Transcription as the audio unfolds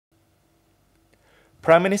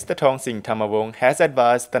Prime Minister Thongsing Thammavong has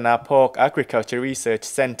advised the Naphok Agriculture Research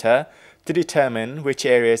Centre to determine which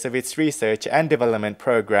areas of its research and development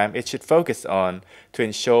program it should focus on to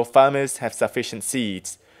ensure farmers have sufficient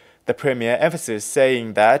seeds. The Premier emphasized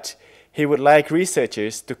saying that he would like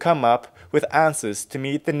researchers to come up with answers to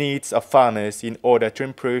meet the needs of farmers in order to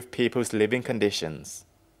improve people's living conditions.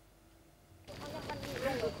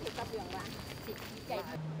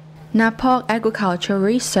 Naphok Agriculture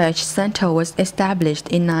Research Centre was established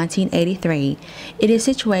in 1983. It is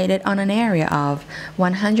situated on an area of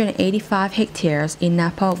 185 hectares in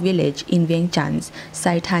Naphok village in Vientiane's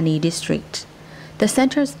Xaythany district. The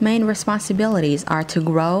center's main responsibilities are to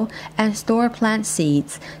grow and store plant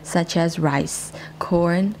seeds such as rice,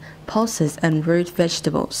 corn, pulses, and root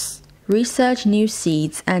vegetables. Research new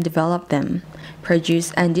seeds and develop them,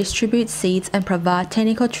 produce and distribute seeds, and provide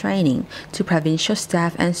technical training to provincial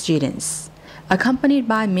staff and students. Accompanied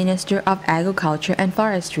by Minister of Agriculture and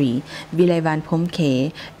Forestry,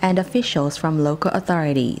 Vientiane, and officials from local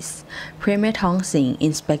authorities, Premier Thongsing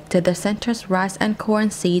inspected the center's rice and corn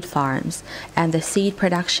seed farms and the seed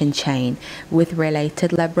production chain with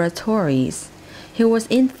related laboratories. He was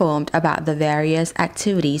informed about the various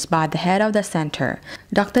activities by the head of the center,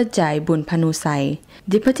 Dr. Xaythany,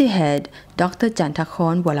 Deputy Head, Dr.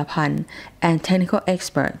 Xaythany Bolapan, and technical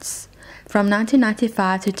experts. From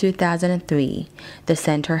 1995 to 2003, the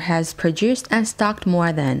center has produced and stocked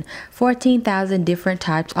more than 14,000 different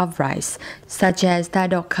types of rice, such as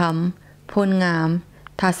Tadokam, Pungam,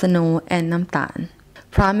 Tasano, and Namtan.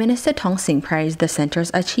 Prime Minister Thongsing praised the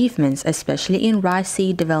center's achievements, especially in rice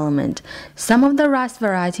seed development. Some of the rice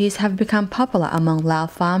varieties have become popular among Lao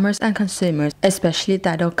farmers and consumers, especially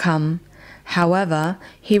Tadokam. However,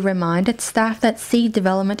 he reminded staff that seed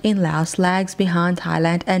development in Laos lags behind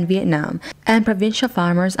Thailand and Vietnam, and provincial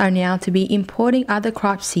farmers are now to be importing other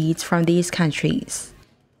crop seeds from these countries.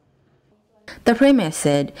 The Premier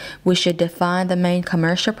said we should define the main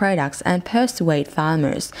commercial products and persuade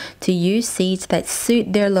farmers to use seeds that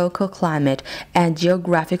suit their local climate and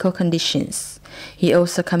geographical conditions. He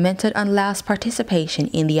also commented on Laos' participation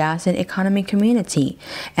in the ASEAN Economic Community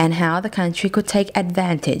and how the country could take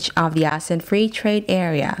advantage of the ASEAN Free Trade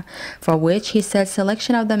Area, for which he said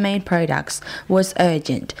selection of the main products was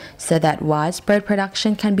urgent so that widespread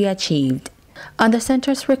production can be achieved. On the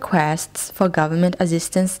center's requests for government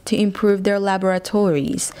assistance to improve their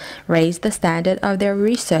laboratories, raise the standard of their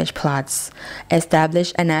research plots,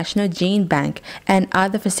 establish a national gene bank, and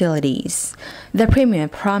other facilities, the Premier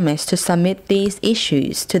promised to submit these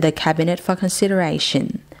issues to the Cabinet for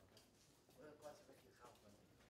consideration.